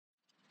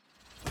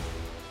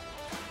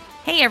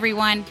Hey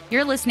everyone,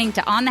 you're listening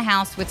to On the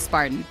House with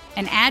Spartan,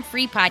 an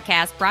ad-free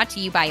podcast brought to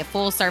you by a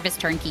full-service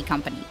turnkey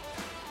company.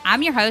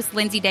 I'm your host,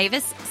 Lindsay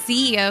Davis,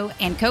 CEO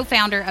and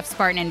co-founder of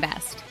Spartan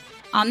Invest.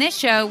 On this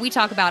show, we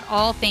talk about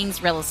all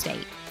things real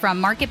estate,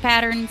 from market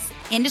patterns,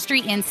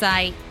 industry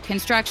insight,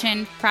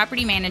 construction,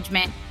 property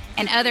management,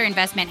 and other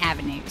investment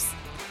avenues.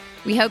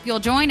 We hope you'll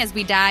join as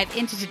we dive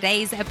into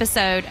today's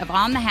episode of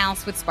On the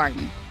House with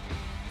Spartan.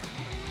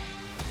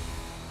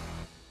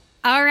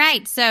 All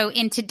right, so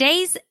in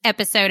today's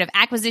episode of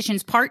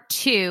Acquisitions Part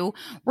 2,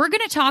 we're going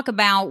to talk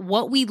about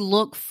what we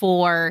look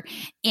for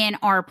in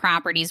our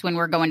properties when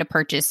we're going to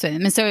purchase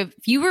them. And so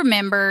if you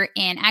remember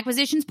in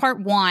Acquisitions Part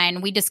 1,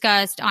 we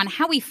discussed on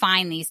how we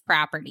find these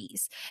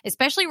properties,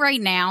 especially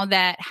right now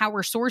that how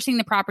we're sourcing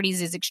the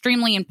properties is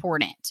extremely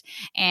important.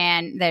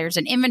 And there's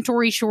an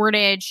inventory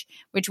shortage,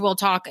 which we'll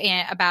talk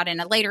about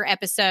in a later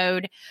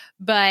episode,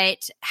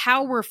 but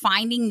how we're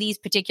finding these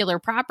particular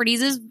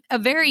properties is a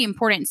very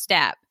important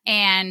step.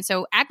 And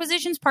so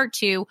Acquisitions Part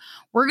 2,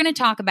 we're going to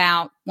talk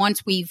about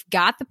once we've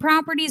got the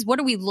properties, what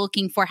are we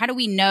looking for? How do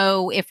we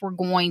know if we're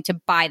going to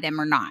buy them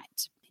or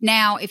not?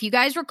 Now, if you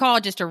guys recall,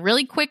 just a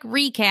really quick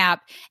recap,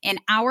 in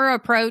our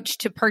approach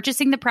to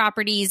purchasing the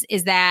properties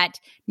is that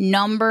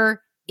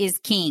number is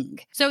king.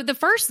 So the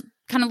first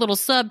kind of little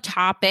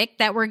subtopic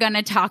that we're going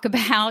to talk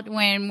about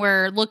when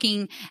we're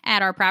looking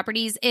at our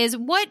properties is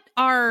what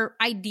our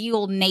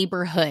ideal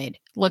neighborhood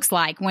looks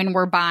like when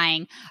we're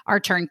buying our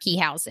turnkey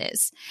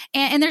houses.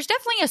 And there's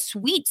definitely a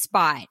sweet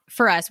spot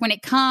for us when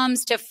it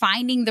comes to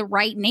finding the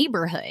right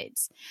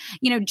neighborhoods.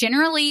 You know,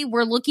 generally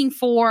we're looking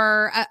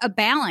for a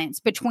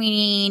balance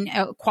between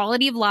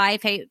quality of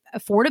life,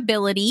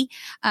 affordability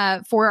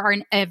for our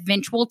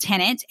eventual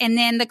tenant, and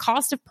then the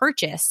cost of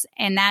purchase.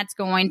 And that's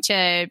going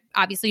to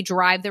obviously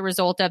drive the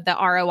result of the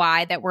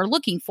ROI that we're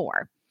looking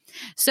for.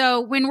 So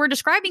when we're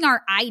describing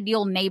our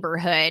ideal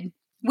neighborhood,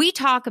 we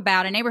talk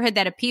about a neighborhood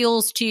that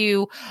appeals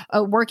to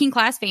working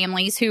class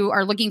families who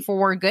are looking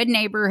for good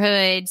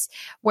neighborhoods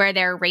where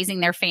they're raising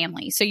their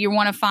family. So you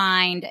want to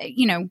find,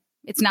 you know,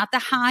 it's not the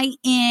high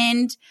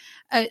end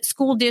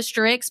school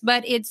districts,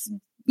 but it's,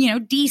 you know,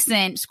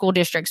 decent school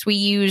districts. We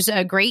use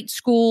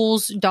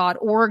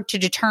greatschools.org to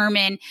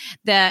determine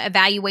the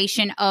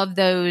evaluation of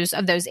those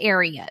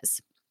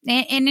areas.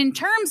 And in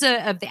terms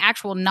of the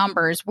actual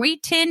numbers, we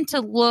tend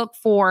to look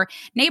for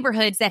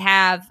neighborhoods that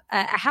have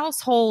a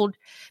household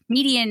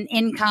median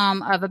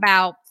income of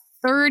about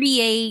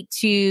 $38,000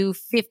 to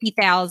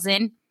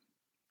 $50,000,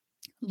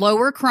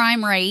 lower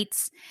crime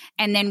rates,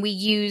 and then we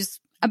use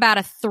about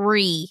a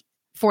 3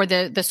 for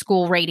the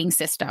school rating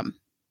system.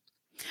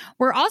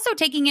 We're also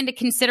taking into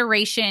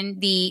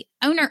consideration the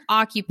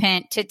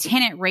owner-occupant to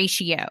tenant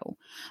ratio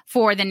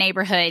for the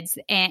neighborhoods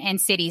and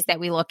cities that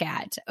we look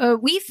at.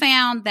 We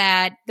found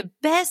that the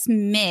best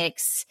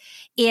mix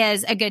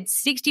is a good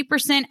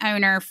 60%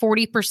 owner,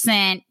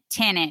 40%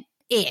 tenant.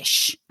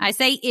 Ish. I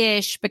say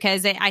ish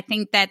because I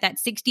think that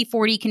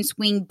 60-40 can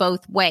swing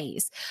both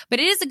ways, but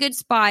it is a good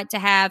spot to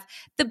have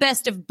the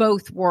best of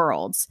both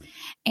worlds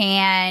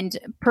and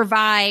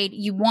provide,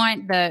 you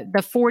want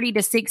the 40 to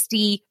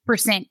 60%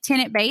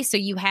 tenant base. So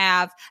you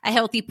have a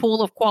healthy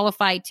pool of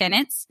qualified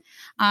tenants,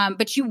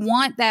 but you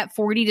want that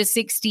 40 to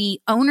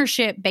 60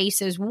 ownership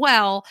base as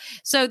well.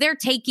 So they're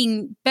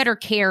taking better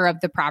care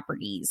of the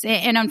properties.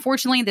 And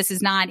unfortunately, this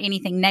is not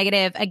anything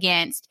negative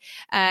against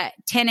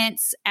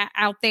tenants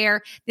out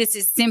there. This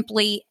is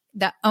simply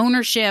the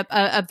ownership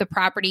of the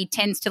property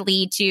tends to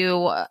lead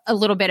to a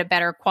little bit of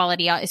better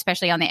quality,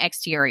 especially on the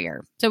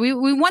exterior. So we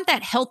want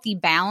that healthy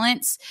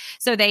balance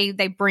so they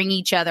bring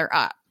each other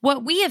up.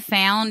 What we have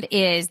found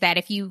is that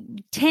if you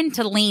tend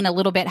to lean a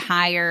little bit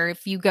higher,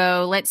 if you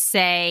go, let's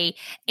say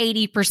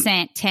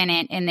 80%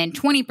 tenant and then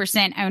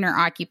 20% owner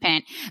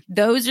occupant,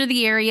 those are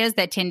the areas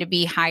that tend to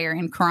be higher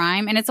in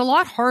crime. And it's a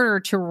lot harder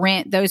to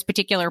rent those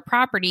particular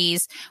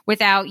properties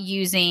without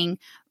using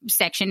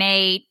Section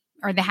 8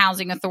 or the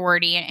housing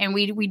authority. And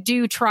we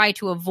do try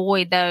to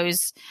avoid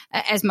those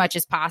as much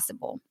as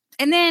possible.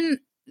 And then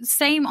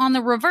same on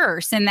the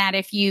reverse, in that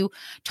if you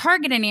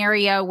target an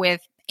area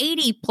with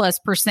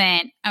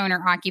 80+%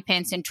 owner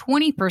occupants and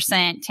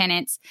 20%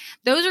 tenants,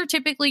 those are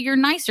typically your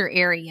nicer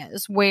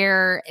areas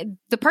where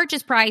the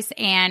purchase price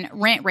and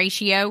rent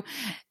ratio,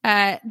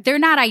 they're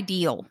not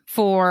ideal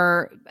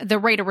for the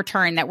rate of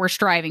return that we're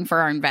striving for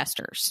our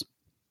investors.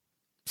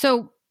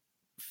 So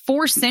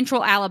for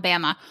Central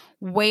Alabama,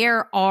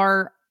 where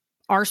are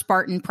our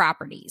Spartan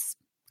properties?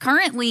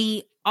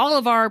 Currently, all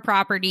of our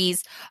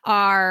properties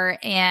are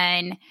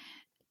in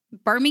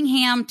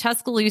Birmingham,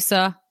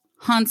 Tuscaloosa,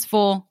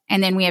 Huntsville,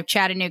 and then we have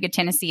Chattanooga,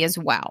 Tennessee as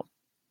well.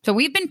 So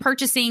we've been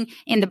purchasing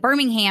in the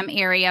Birmingham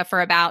area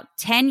for about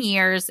 10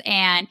 years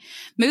and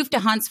moved to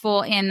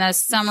Huntsville in the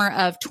summer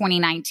of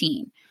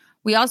 2019.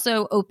 We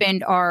also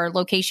opened our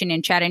location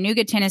in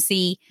Chattanooga,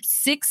 Tennessee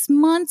 6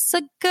 months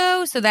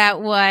ago. So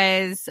that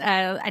was,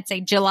 I'd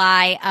say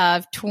July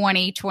of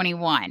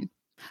 2021.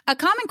 A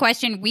common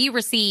question we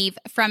receive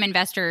from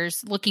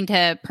investors looking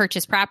to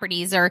purchase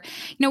properties are,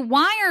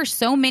 why are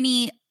so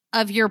many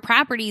of your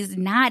properties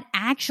not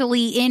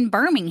actually in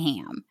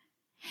Birmingham?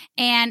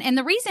 And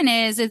the reason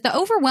is the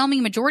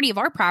overwhelming majority of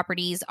our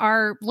properties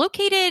are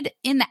located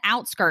in the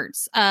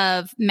outskirts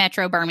of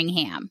Metro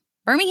Birmingham.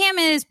 Birmingham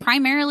is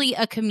primarily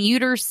a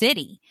commuter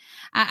city.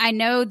 I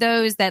know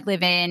those that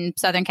live in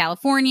Southern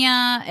California,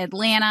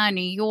 Atlanta,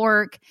 New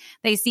York,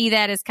 they see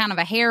that as kind of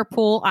a hair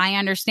pull. I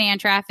understand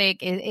traffic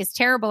is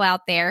terrible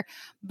out there,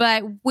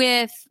 but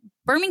with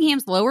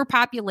Birmingham's lower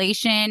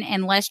population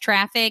and less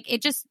traffic,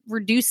 it just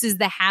reduces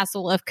the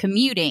hassle of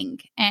commuting.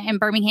 And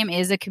Birmingham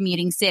is a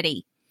commuting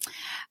city.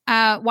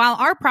 While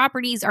our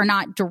properties are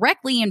not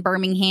directly in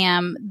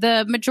Birmingham,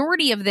 the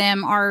majority of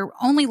them are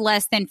only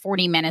less than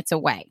 40 minutes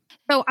away.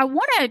 So I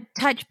want to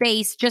touch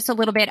base just a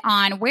little bit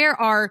on where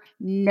our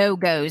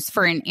no-goes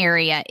for an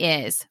area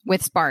is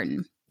with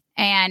Spartan.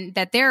 And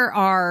that there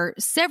are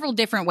several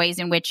different ways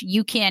in which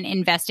you can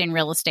invest in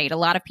real estate. A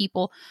lot of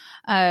people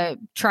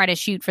try to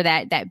shoot for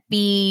that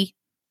B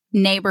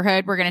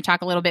neighborhood. We're going to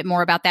talk a little bit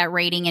more about that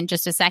rating in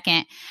just a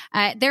second.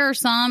 There are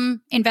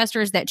some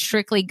investors that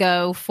strictly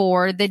go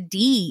for the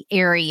D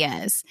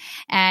areas.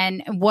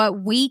 And what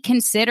we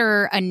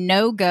consider a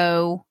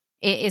no-go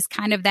is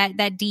kind of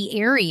that D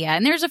area.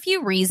 And there's a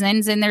few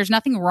reasons, and there's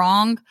nothing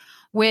wrong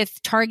with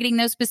targeting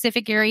those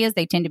specific areas.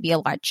 They tend to be a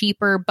lot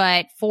cheaper.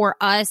 But for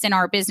us in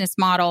our business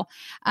model,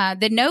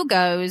 the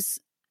no-goes,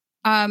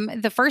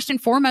 the first and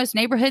foremost,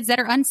 neighborhoods that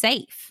are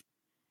unsafe.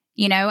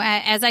 You know,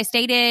 as I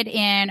stated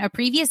in a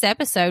previous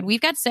episode,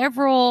 we've got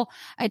several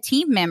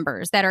team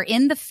members that are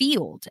in the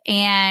field,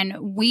 and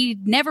we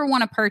never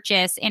want to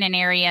purchase in an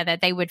area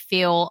that they would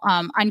feel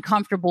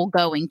uncomfortable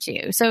going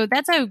to. So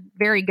that's a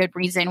very good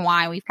reason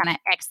why we've kind of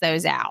X'd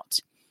those out.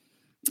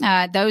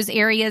 Those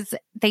areas,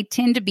 they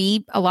tend to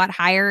be a lot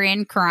higher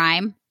in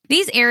crime.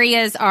 These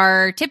areas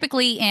are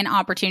typically in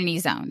opportunity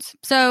zones.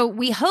 So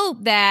we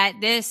hope that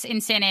this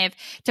incentive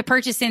to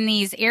purchase in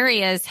these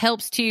areas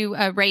helps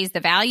to raise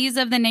the values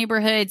of the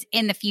neighborhoods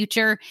in the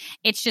future.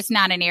 It's just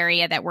not an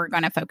area that we're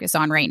going to focus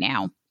on right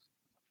now.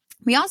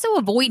 We also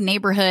avoid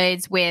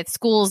neighborhoods with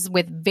schools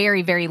with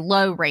very, very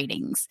low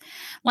ratings.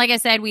 Like I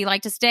said, we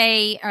like to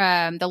stay,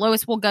 the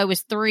lowest we'll go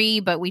is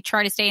 3, but we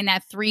try to stay in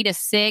that 3 to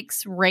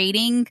 6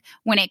 rating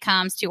when it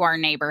comes to our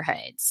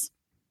neighborhoods.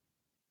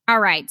 All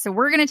right, so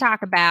we're going to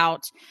talk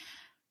about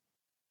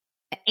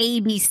the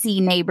ABC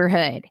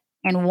neighborhood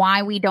and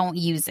why we don't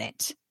use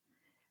it.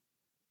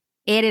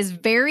 It is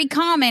very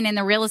common in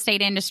the real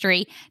estate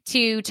industry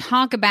to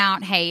talk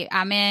about, hey,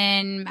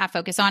 I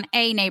focus on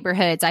A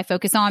neighborhoods, I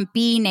focus on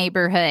B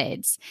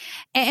neighborhoods.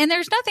 And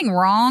there's nothing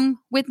wrong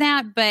with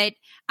that, but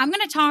I'm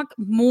going to talk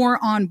more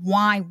on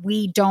why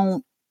we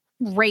don't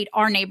rate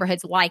our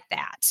neighborhoods like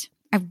that.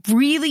 I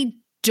really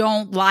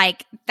don't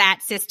like that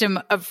system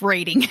of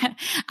rating.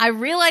 I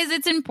realize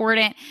it's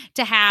important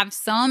to have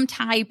some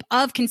type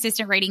of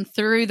consistent rating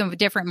through the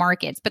different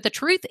markets, but the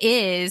truth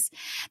is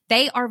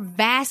they are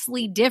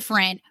vastly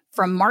different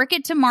from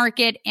market to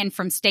market and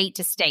from state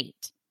to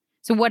state.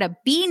 So what a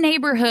B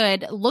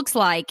neighborhood looks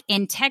like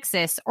in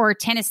Texas or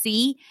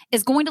Tennessee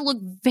is going to look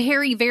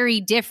very, very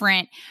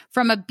different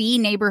from a B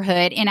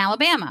neighborhood in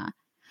Alabama.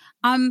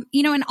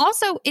 And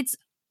also it's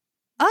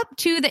up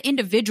to the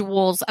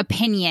individual's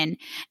opinion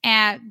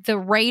at the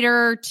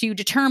rater to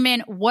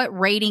determine what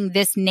rating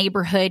this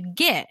neighborhood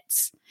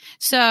gets.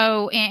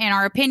 So in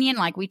our opinion,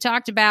 like we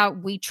talked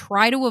about, we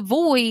try to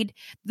avoid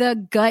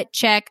the gut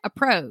check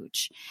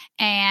approach.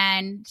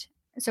 And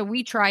so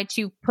we try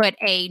to put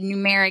a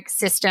numeric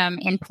system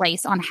in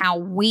place on how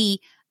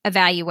we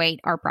evaluate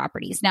our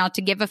properties. Now,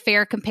 to give a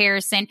fair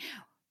comparison,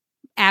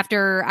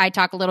 after I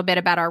talk a little bit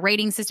about our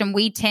rating system,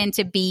 we tend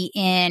to be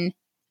in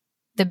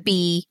the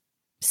B,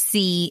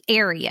 C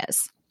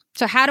areas.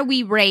 So how do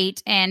we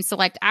rate and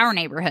select our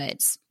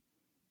neighborhoods?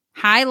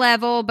 High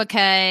level,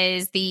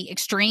 because the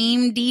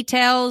extreme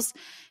details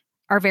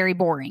are very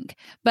boring.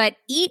 But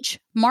each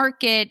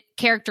market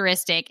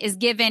characteristic is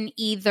given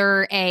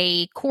either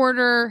a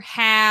quarter,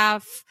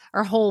 half,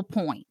 or whole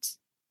point.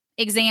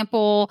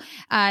 Example,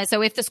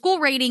 so if the school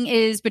rating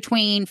is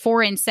between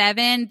 4 and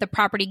 7, the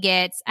property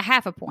gets a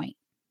half a point.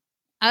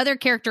 Other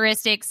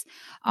characteristics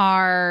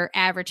are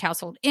average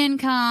household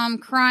income,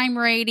 crime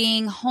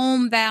rating,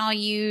 home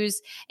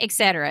values,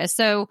 etc.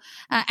 So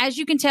as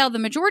you can tell, the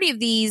majority of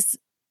these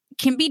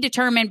can be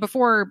determined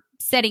before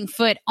setting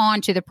foot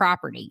onto the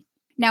property.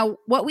 Now,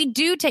 what we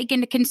do take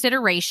into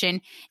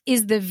consideration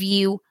is the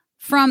view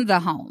from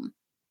the home.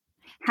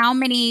 How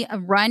many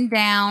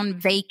rundown,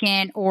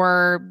 vacant,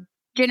 or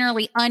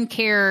generally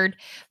uncared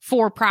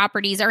for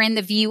properties are in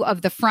the view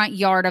of the front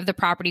yard of the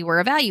property we're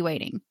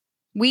evaluating?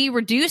 We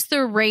reduce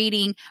the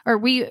rating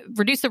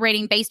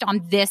based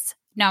on this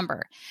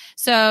number.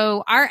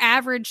 So our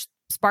average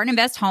Spartan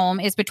Invest home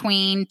is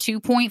between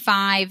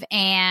 2.5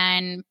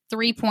 and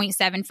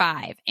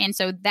 3.75. And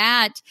so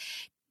that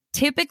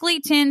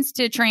typically tends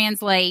to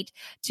translate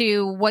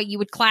to what you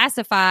would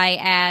classify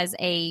as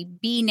a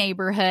B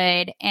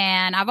neighborhood.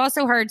 And I've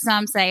also heard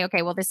some say,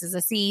 okay, well, this is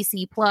a C,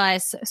 C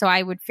plus. So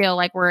I would feel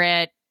like we're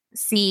at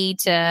C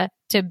to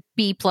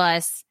B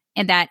plus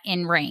and that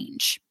in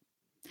range.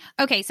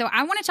 Okay, so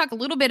I want to talk a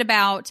little bit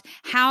about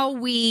how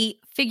we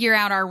figure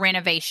out our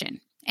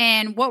renovation.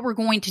 and what we're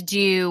going to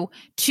do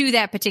to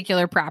that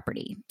particular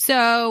property.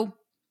 So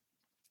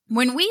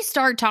when we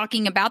start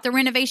talking about the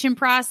renovation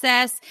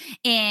process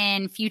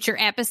in future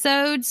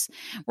episodes,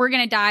 we're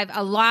going to dive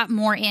a lot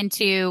more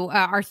into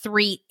our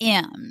 3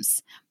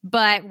 M's.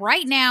 But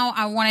right now,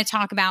 I want to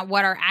talk about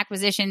what our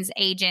acquisitions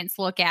agents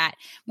look at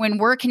when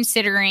we're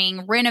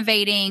considering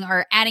renovating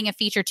or adding a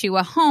feature to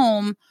a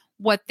home,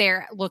 what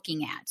they're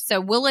looking at.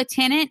 So will a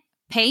tenant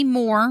pay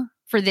more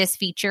for this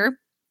feature?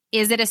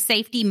 Is it a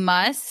safety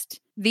must?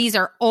 These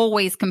are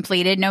always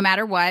completed no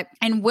matter what.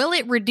 And will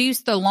it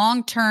reduce the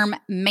long-term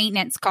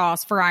maintenance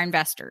costs for our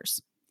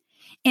investors?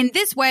 In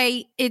this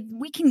way,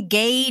 we can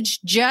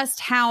gauge just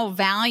how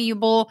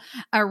valuable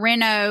a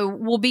reno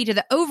will be to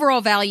the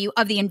overall value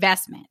of the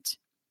investment.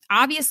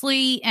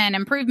 Obviously, an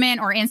improvement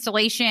or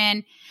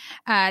installation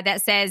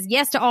that says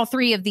yes to all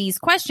 3 of these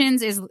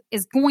questions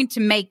is going to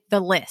make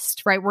the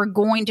list, right? We're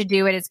going to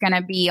do it. It's going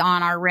to be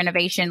on our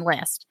renovation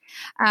list.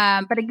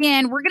 But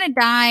again, we're going to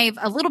dive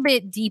a little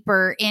bit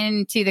deeper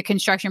into the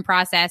construction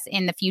process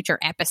in the future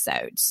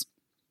episodes.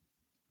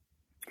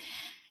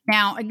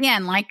 Now,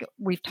 again, like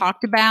we've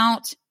talked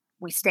about,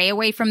 we stay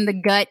away from the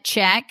gut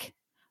check.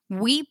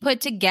 We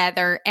put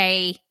together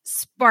a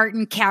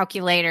Spartan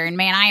calculator, and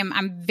man,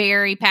 I'm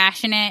very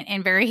passionate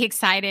and very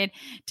excited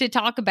to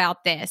talk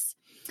about this.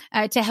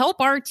 To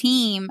help our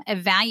team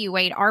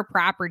evaluate our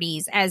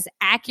properties as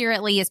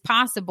accurately as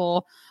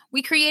possible,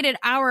 we created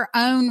our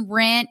own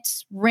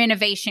rent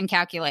renovation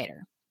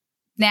calculator.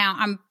 Now,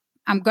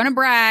 I'm going to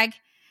brag,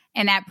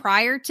 and that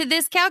prior to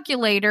this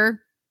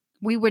calculator,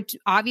 we would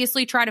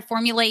obviously try to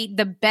formulate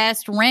the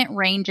best rent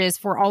ranges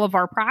for all of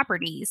our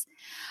properties.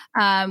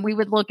 We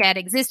would look at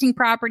existing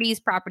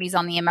properties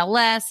on the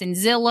MLS and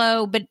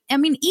Zillow. But I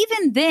mean,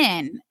 even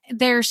then,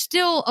 there's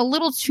still a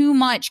little too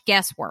much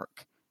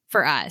guesswork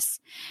for us.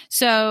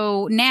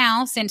 So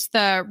now, since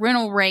the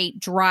rental rate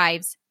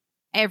drives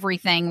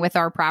everything with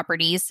our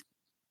properties,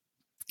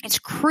 it's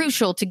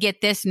crucial to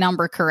get this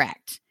number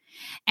correct.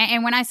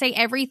 And when I say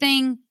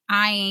everything,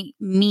 I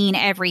mean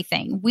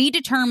everything. We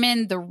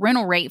determine the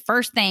rental rate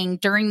first thing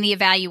during the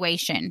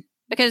evaluation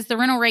because the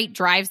rental rate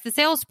drives the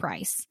sales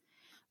price,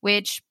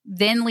 which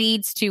then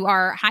leads to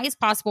our highest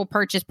possible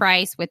purchase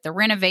price with the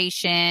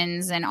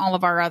renovations and all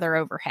of our other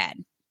overhead.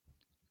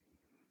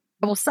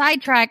 I will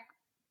sidetrack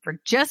for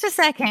just a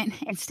second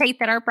and state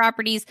that our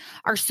properties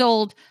are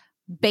sold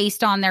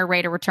based on their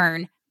rate of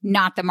return,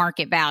 not the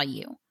market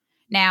value.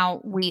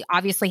 Now, we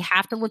obviously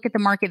have to look at the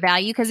market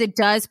value because it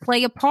does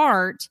play a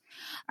part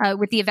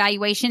with the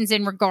evaluations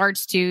in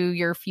regards to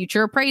your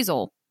future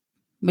appraisal.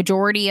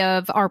 Majority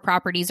of our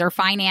properties are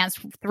financed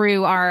with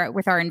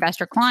our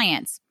investor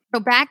clients. So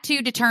back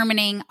to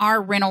determining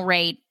our rental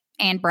rate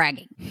and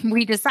bragging.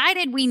 We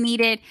decided we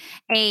needed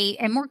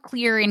a more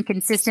clear and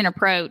consistent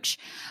approach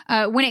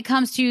when it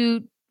comes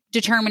to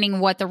determining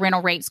what the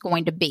rental rate's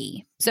going to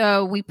be.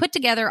 So we put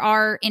together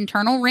our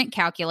internal rent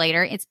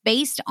calculator. It's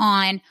based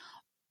on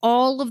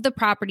all of the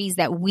properties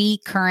that we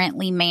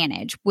currently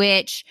manage,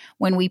 which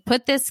when we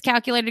put this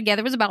calculator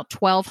together was about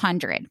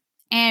 1,200.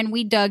 And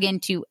we dug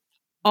into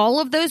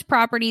all of those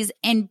properties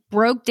and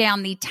broke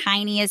down the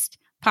tiniest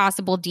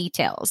possible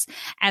details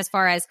as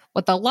far as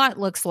what the lot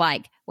looks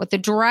like, what the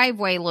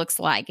driveway looks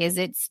like. Is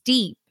it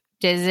steep?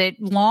 Is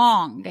it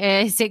long?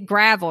 Is it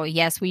gravel?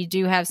 Yes, we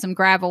do have some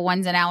gravel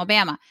ones in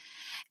Alabama.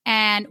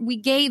 And we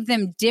gave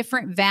them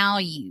different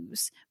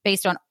values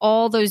based on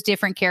all those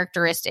different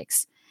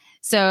characteristics.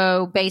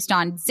 So based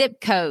on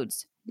zip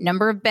codes,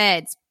 number of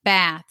beds,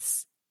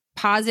 baths,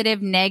 positive,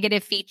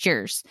 negative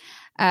features,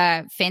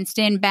 fenced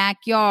in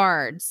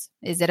backyards,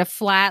 is it a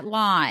flat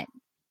lot?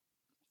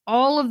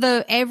 All of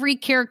every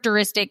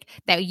characteristic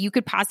that you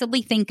could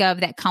possibly think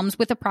of that comes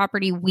with a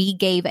property, we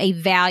gave a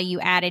value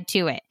added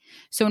to it.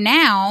 So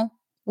now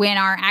when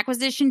our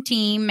acquisition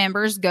team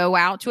members go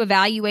out to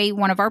evaluate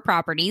one of our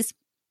properties,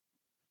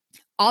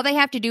 all they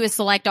have to do is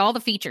select all the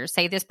features.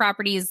 Say this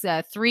property is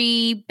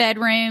 3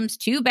 bedrooms,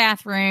 2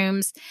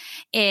 bathrooms.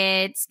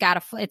 It's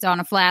on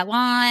a flat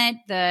lot.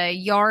 The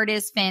yard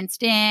is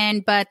fenced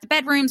in, but the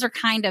bedrooms are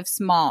kind of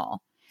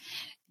small.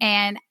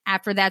 And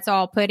after that's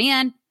all put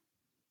in,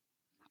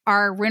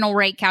 our rental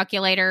rate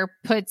calculator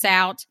puts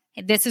out,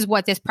 this is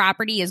what this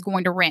property is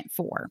going to rent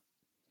for.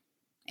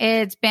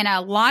 It's been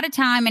a lot of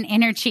time and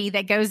energy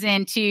that goes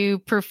into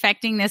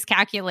perfecting this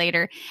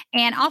calculator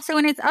and also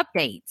in its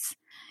updates.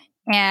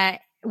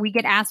 We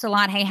get asked a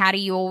lot, hey, how do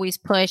you always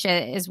push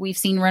as we've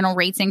seen rental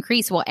rates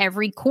increase? Well,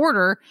 every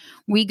quarter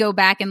we go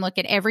back and look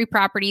at every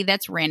property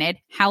that's rented,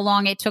 how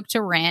long it took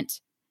to rent.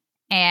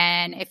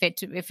 And if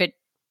it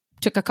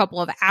took a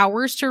couple of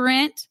hours to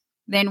rent,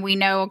 then we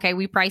know, okay,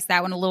 we priced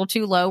that one a little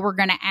too low. We're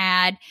going to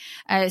add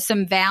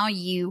some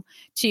value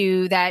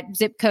to that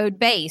zip code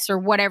base or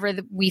whatever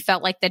we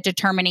felt like the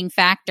determining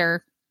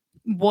factor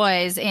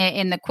was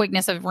in the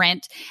quickness of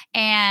rent.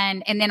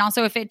 And then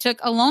also if it took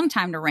a long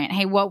time to rent,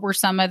 hey, what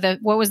was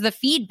the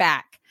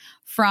feedback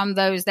from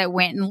those that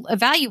went and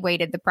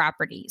evaluated the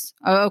properties?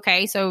 Oh,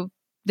 okay. So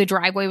the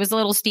driveway was a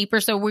little steeper.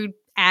 So we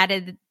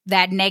added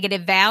that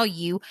negative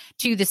value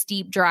to the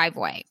steep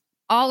driveway.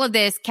 all of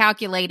this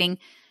calculating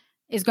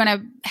is going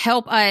to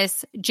help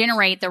us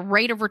generate the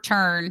rate of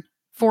return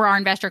for our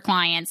investor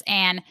clients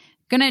and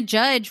going to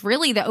judge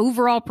really the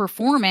overall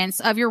performance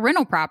of your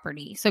rental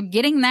property. So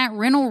getting that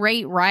rental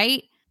rate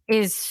right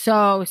is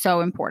so,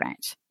 so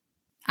important.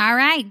 All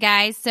right,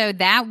 guys. So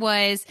that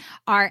was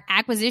our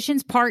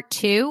acquisitions part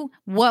 2,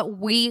 what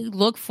we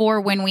look for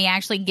when we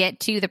actually get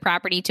to the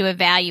property to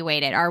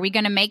evaluate it. Are we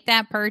going to make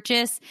that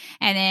purchase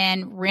and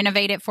then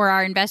renovate it for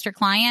our investor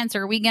clients,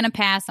 or are we going to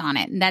pass on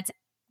it? And that's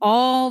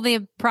all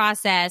the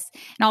process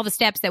and all the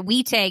steps that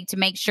we take to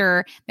make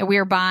sure that we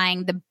are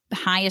buying the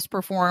highest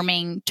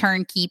performing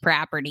turnkey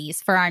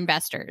properties for our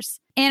investors.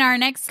 In our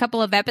next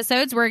couple of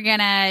episodes, we're going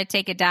to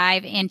take a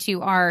dive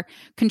into our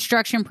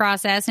construction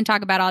process and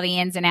talk about all the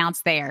ins and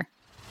outs there.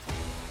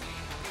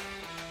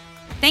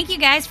 Thank you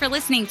guys for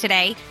listening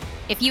today.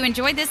 If you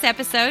enjoyed this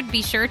episode,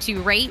 be sure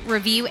to rate,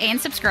 review, and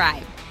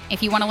subscribe.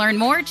 If you want to learn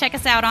more, check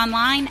us out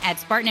online at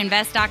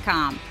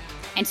SpartanInvest.com.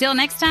 Until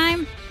next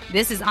time,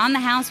 this is On the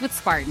House with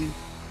Spartan.